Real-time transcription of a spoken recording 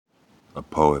A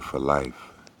poet for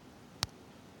life.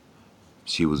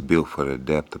 She was built for the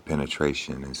depth of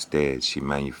penetration. Instead, she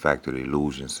manufactured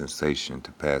illusion sensation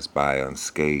to pass by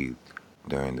unscathed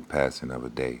during the passing of a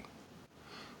day.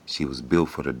 She was built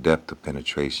for the depth of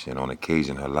penetration. On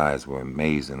occasion, her lies were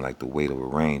amazing, like the weight of a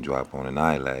raindrop on an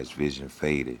eyelash, vision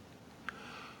faded.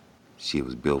 She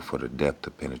was built for the depth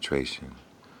of penetration.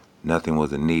 Nothing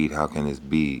was a need, how can this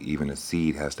be? Even a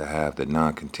seed has to have the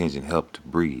non-contingent help to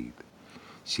breathe.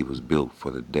 She was built for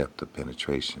the depth of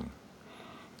penetration.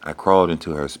 I crawled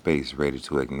into her space, ready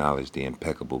to acknowledge the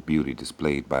impeccable beauty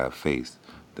displayed by her face.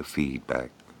 The feedback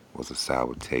was a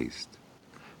sour taste.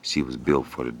 She was built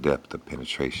for the depth of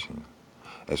penetration.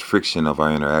 As friction of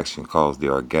our interaction caused the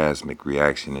orgasmic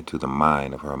reaction into the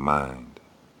mind of her mind,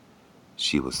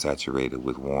 she was saturated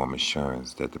with warm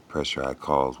assurance that the pressure I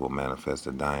caused will manifest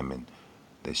a diamond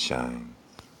that shines.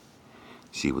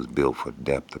 She was built for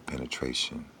depth of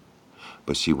penetration,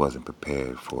 but she wasn't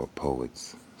prepared for a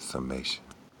poet's summation.